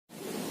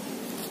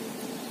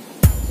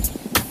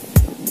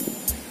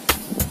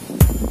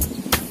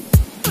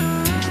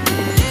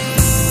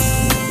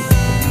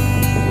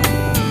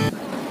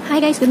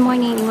guys, good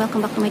morning and welcome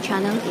back to my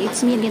channel.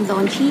 It's me again,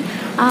 Donchi.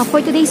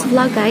 For today's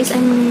vlog guys,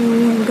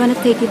 I'm gonna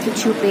take you to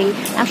Chupei.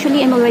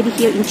 Actually, I'm already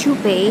here in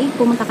Chupei.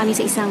 Pumunta kami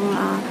sa isang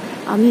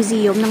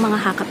museum ng mga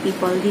Hakka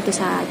People dito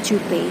sa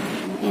Chupei.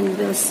 And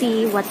we'll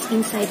see what's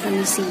inside the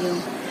museum.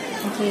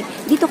 Okay.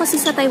 Dito kasi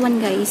sa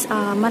Taiwan guys,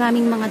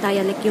 maraming mga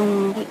dialect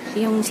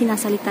yung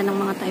sinasalita ng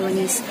mga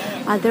Taiwanese.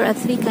 There are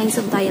 3 kinds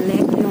of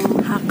dialect.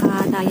 Yung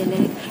Hakka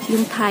dialect,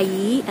 yung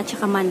Thai, at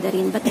saka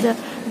Mandarin. But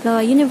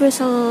the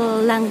universal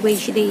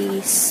language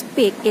they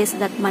speak is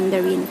that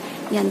Mandarin.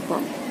 Yan po.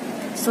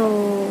 So,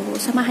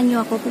 samahan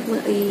nyo ako,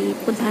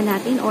 puntahan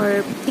natin or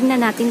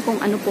tingnan natin kung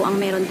ano po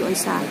ang meron doon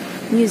sa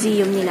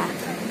museum nila.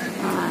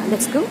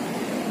 Let's go!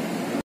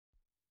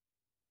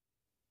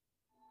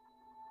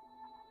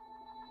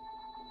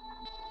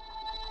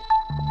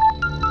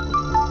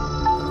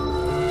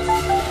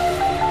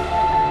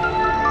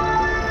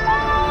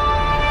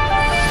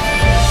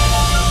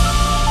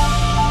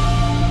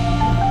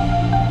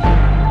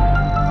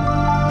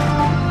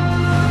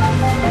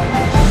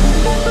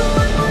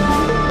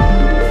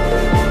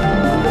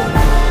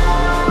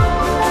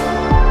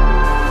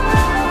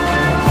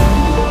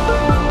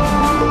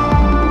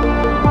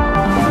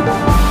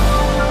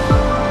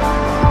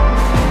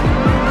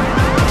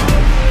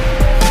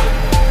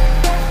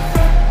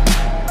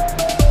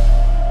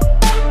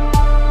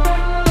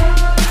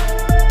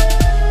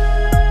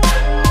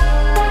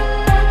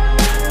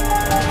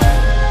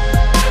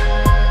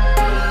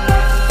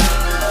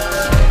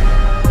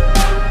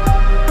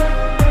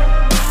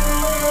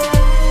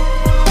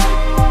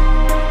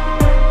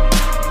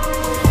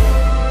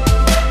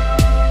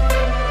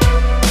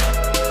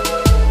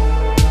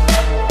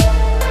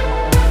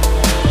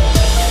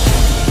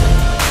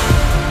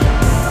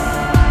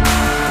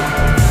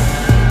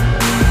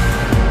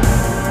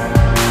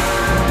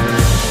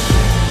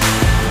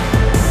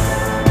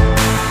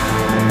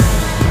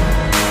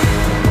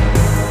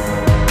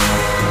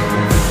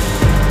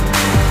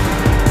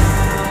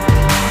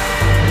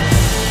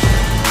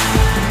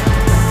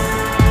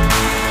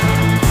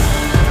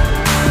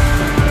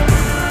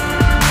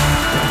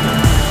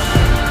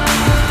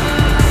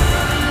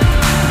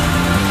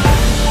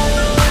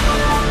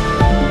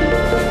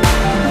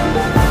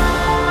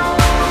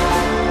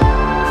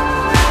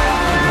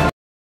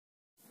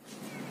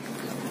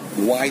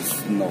 White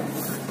snow.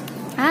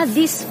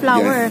 This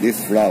flower. Yes, this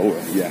flower,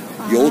 yeah.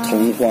 油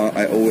桐花,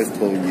 I always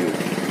told you.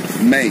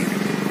 May,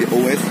 it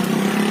always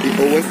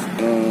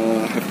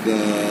have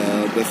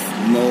the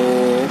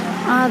snow.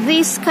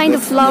 This kind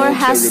of flower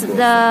has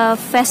the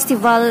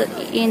festival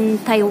in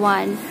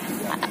Taiwan.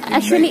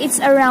 Actually, it's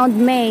around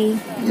May,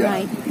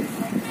 right?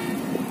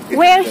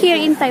 Where here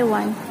in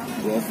Taiwan?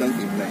 Blossom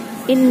in May.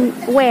 In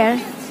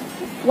where?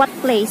 What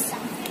place?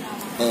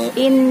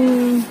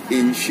 In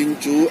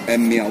Hsinchu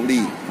and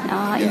Miaoli.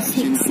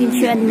 In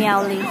Hsinchu and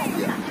Miaoli.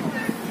 Yeah.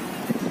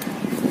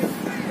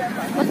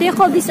 What do you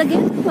call this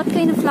again? What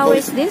kind of flower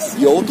is this?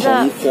 油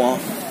桐花.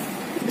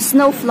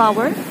 Snow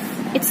flower.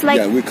 It's like.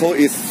 Yeah, we call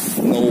it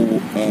snow.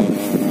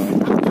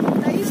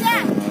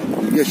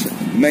 Yes,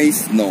 May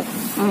snow.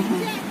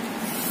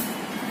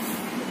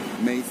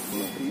 May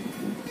snow.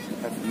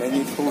 Have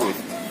many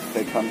tourists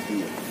that come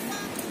here.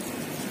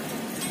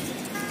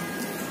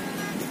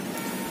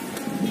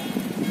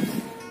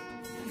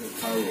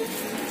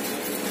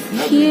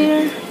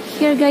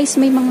 Here guys,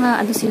 may mga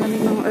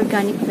may mga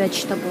organic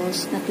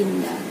vegetables na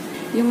tinda.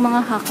 Yung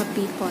mga Hakka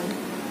People.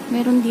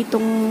 Meron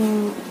ditong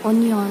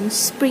onions,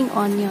 spring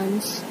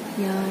onions.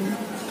 Yan.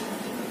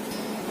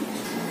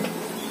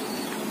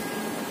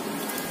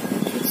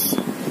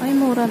 Ay,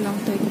 mura lang,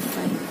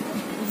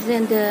 35.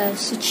 Then the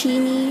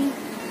zucchini.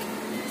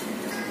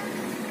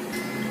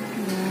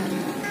 Yan.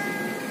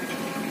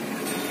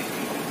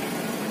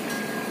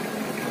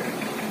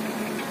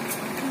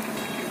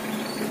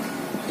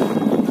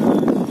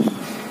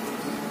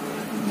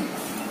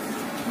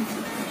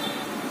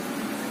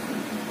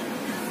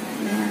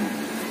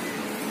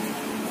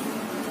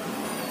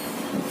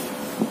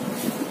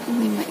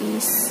 May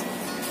mais.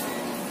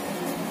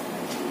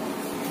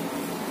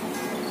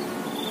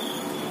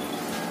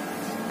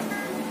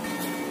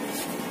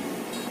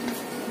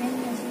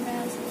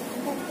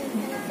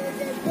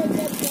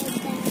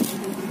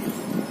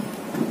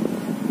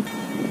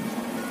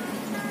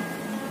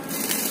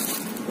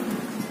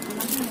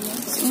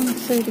 It's only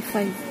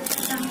 35.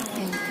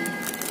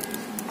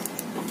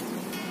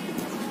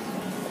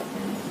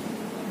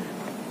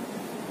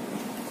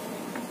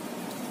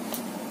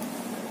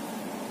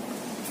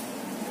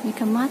 May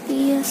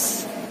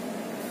kamatis.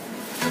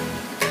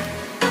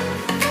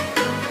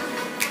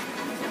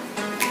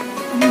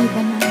 May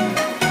banana.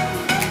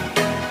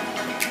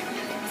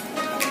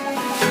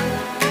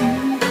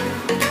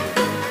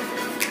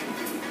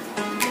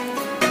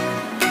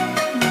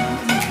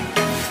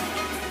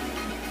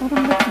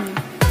 Parang ba't niya?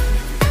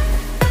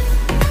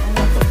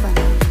 Wala pa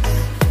bananas.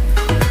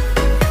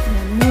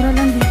 Mura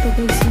lang dito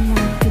guys yung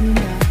mga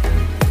tinda.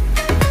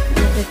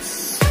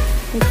 Let's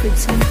with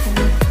something.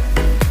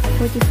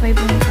 45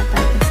 lang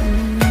patatas. And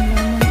then yung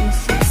lemon is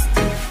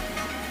 60.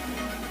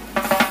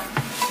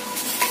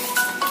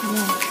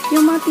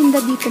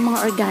 dito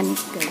mga organic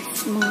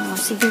guys. Mga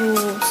siguro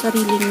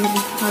sariling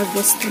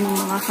harvest ng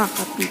mga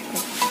Hakka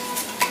People.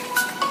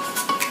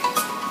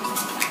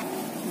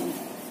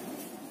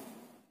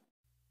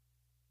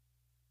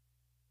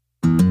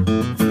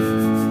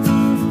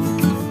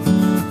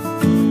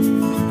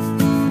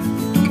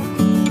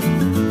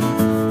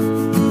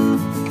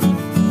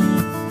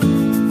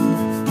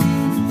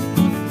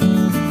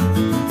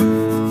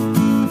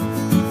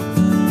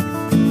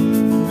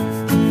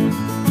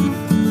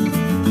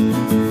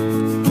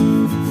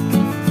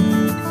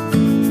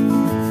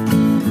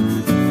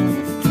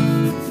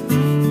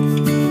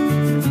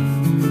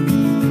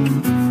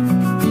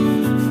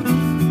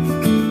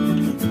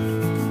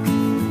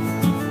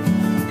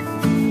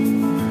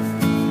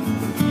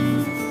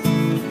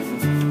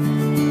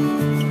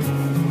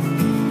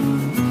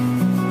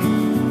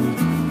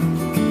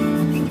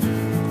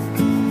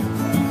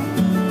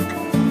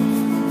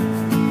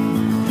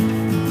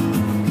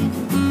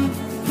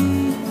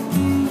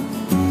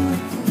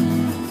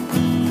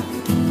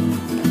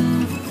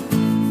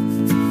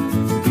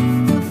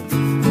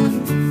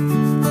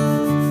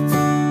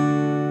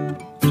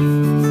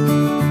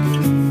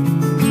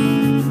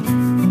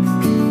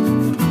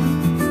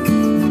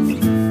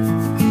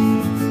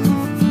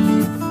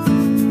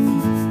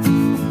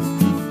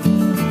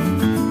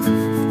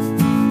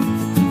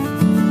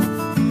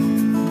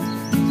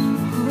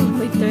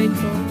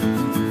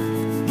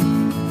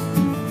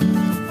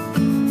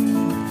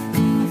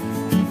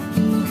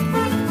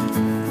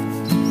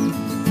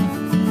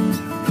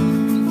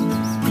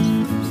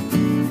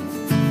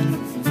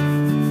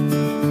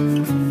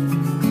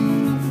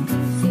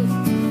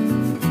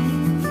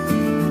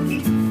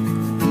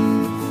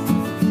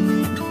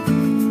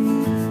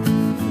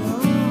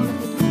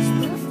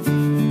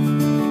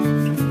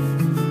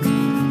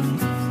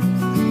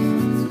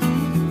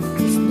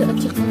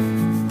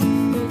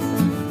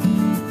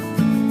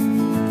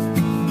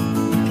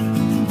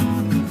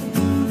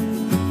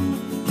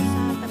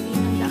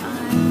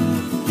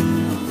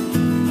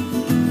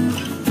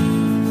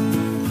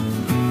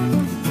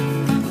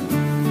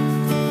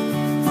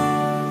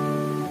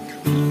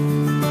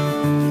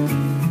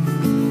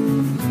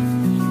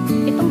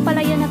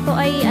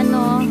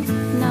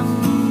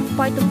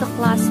 Part of the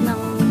class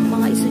ng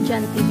mga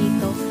estudyante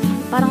dito.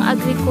 Parang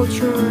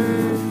agriculture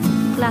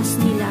class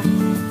nila.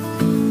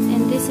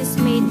 And this is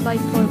made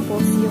by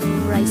purpose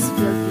yung rice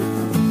field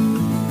dito.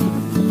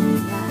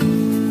 Yan.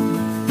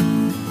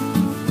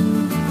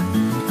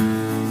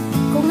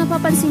 Kung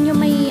napapansin nyo,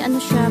 may ano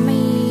siya,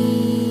 may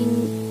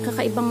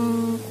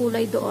kakaibang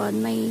kulay doon.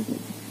 May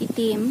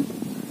itim.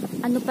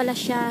 Ano pala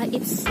siya?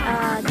 It's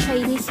a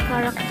Chinese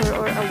character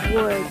or a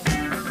word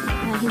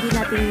na hindi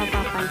natin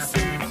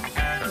mapapansin.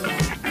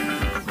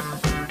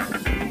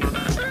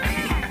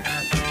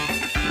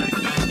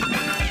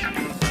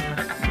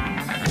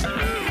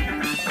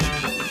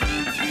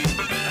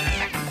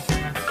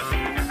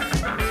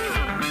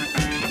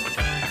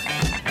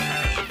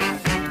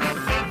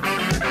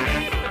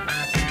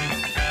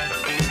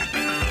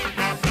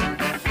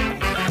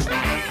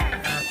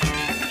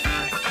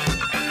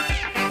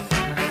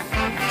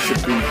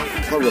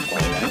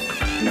 Right?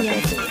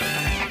 Yes.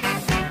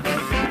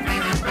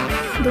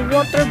 The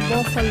water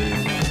buffalo.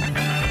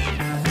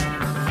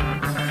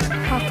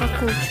 Hakka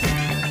culture.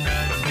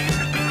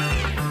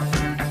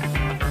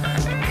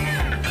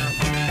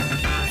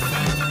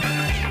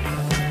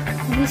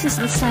 This is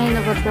the sign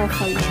of a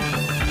buffalo.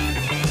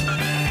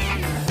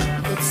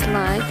 It's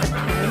like a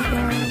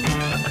tiger.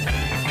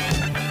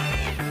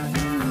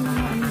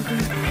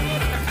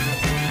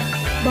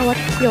 Bawat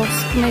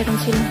kiosk mayroon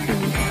silang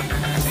pinto.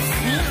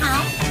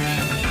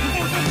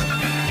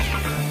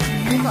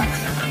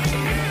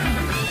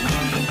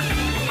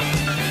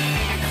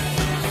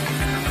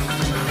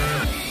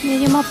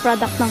 Yan yung mga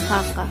product ng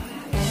Hakka.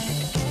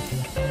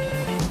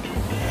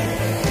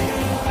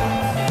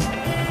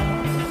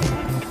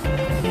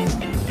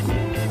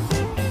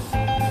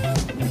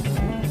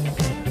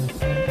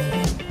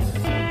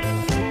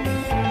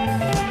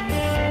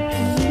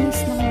 Linis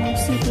ng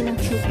city ng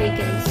Chupei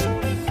guys.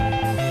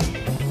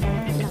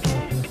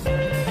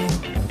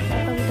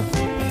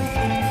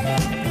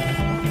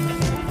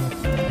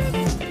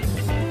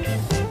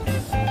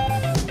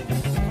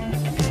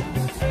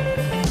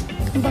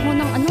 Ang bango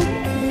ng ano?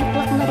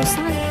 Bulaklak na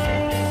rosal.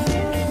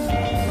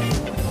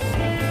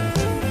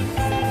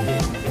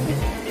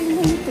 Ano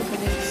ba ito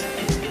guys?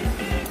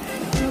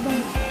 Ano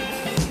bang?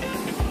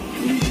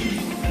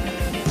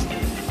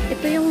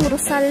 Ito yung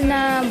rosal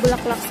na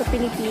bulaklak sa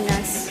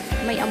Pilipinas.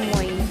 May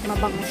amoy.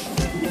 Mabango siya.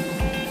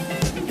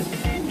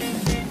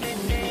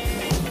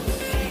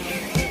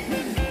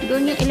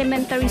 Doon yung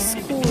elementary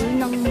school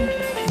ng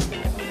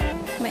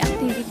may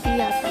activity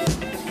yata.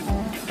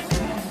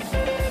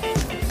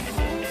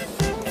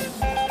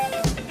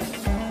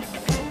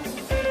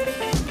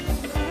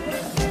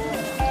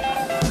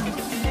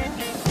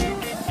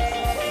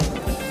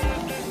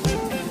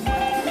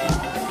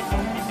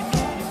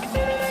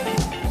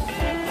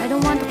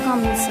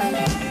 Come inside.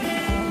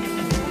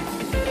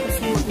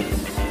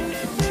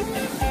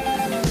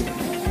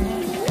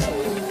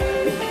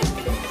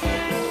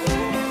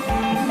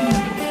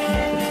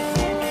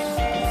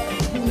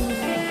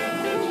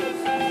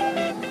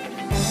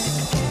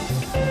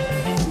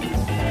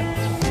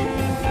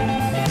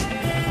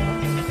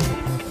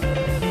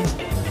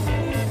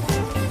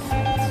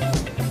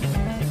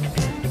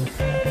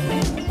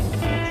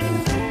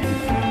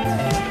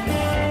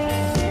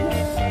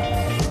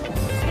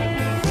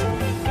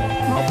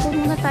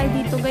 tayo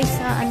dito guys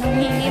sa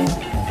lilim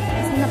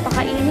kasi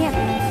napakainit.